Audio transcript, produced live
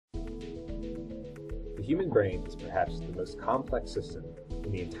human brain is perhaps the most complex system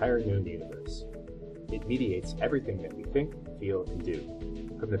in the entire known universe. It mediates everything that we think, feel, and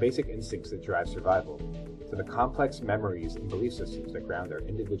do, from the basic instincts that drive survival, to the complex memories and belief systems that ground our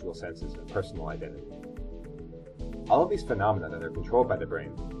individual senses and personal identity. All of these phenomena that are controlled by the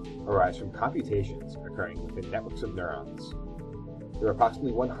brain arise from computations occurring within networks of neurons. There are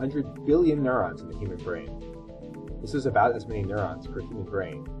approximately 100 billion neurons in the human brain. This is about as many neurons per human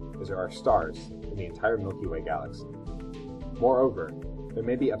brain as there are stars in the entire Milky Way galaxy. Moreover, there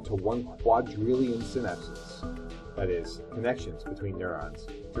may be up to 1 quadrillion synapses, that is, connections between neurons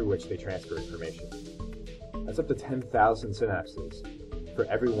through which they transfer information. That's up to 10,000 synapses for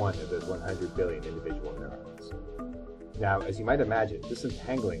every one of those 100 billion individual neurons. Now, as you might imagine,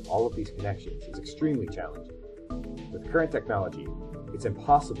 disentangling all of these connections is extremely challenging. With current technology, it's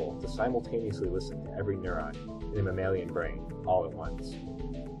impossible to simultaneously listen to every neuron in a mammalian brain all at once.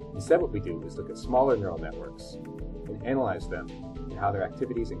 Instead, what we do is look at smaller neural networks and analyze them and how their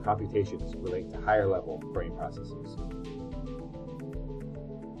activities and computations relate to higher-level brain processes.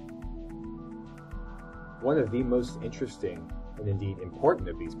 One of the most interesting and indeed important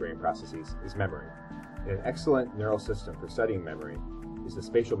of these brain processes is memory. And an excellent neural system for studying memory is the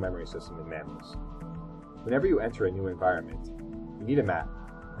spatial memory system in mammals. Whenever you enter a new environment, you need a map,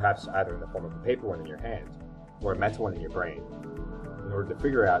 perhaps either in the form of a paper one in your hand or a mental one in your brain, in order to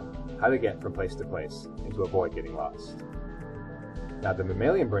figure out how to get from place to place and to avoid getting lost. Now, the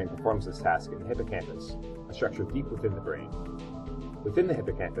mammalian brain performs this task in the hippocampus, a structure deep within the brain. Within the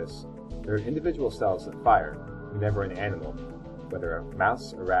hippocampus, there are individual cells that fire whenever an animal, whether a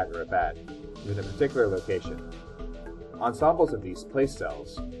mouse, a rat, or a bat, is in a particular location. Ensembles of these place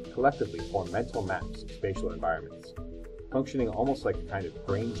cells collectively form mental maps of spatial environments, functioning almost like a kind of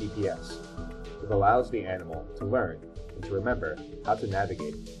brain GPS that allows the animal to learn and to remember how to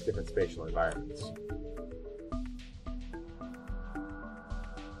navigate different spatial environments.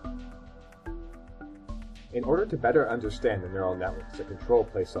 In order to better understand the neural networks that control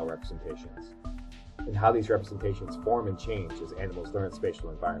place cell representations, and how these representations form and change as animals learn spatial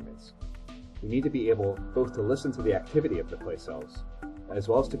environments, we need to be able both to listen to the activity of the place cells, as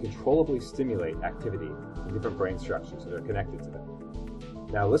well as to controllably stimulate activity in different brain structures that are connected to them.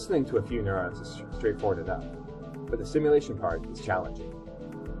 Now, listening to a few neurons is straightforward enough, but the stimulation part is challenging.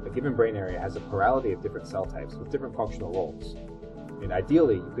 A given brain area has a plurality of different cell types with different functional roles, and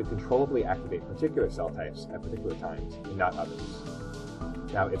ideally you could controllably activate particular cell types at particular times and not others.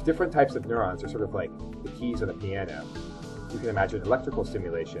 Now, if different types of neurons are sort of like the keys on a piano, you can imagine electrical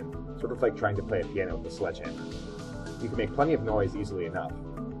stimulation sort of like trying to play a piano with a sledgehammer. You can make plenty of noise easily enough,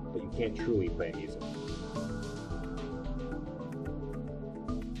 but you can't truly play music.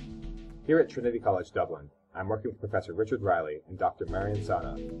 Here at Trinity College Dublin, I'm working with Professor Richard Riley and Dr. Marian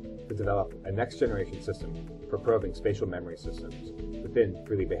Sana to develop a next-generation system for probing spatial memory systems within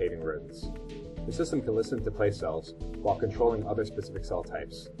freely behaving rodents. The system can listen to place cells while controlling other specific cell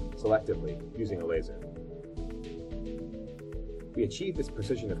types, selectively, using a laser. We achieve this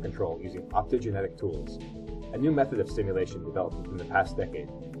precision of control using optogenetic tools, a new method of stimulation developed within the past decade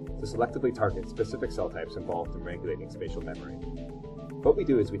to selectively target specific cell types involved in regulating spatial memory. What we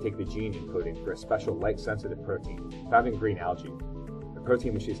do is we take the gene encoding for a special light-sensitive protein found in green algae, a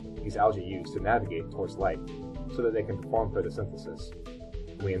protein which these algae use to navigate towards light so that they can perform photosynthesis.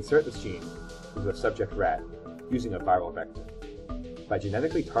 And we insert this gene into a subject rat using a viral vector. By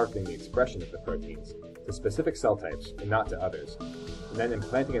genetically targeting the expression of the proteins to specific cell types and not to others, and then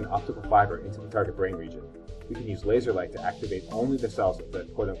implanting an optical fiber into the target brain region, we can use laser light to activate only the cells of the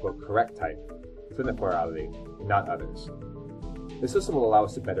quote-unquote correct type within the plurality and not others. This system will allow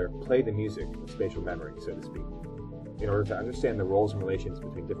us to better play the music of spatial memory, so to speak, in order to understand the roles and relations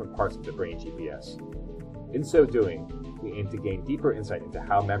between different parts of the brain GPS. In so doing, we aim to gain deeper insight into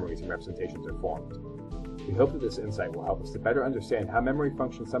how memories and representations are formed. We hope that this insight will help us to better understand how memory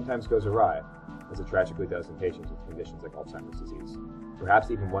function sometimes goes awry, as it tragically does in patients with conditions like Alzheimer's disease,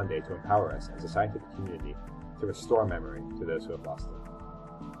 perhaps even one day to empower us as a scientific community to restore memory to those who have lost it.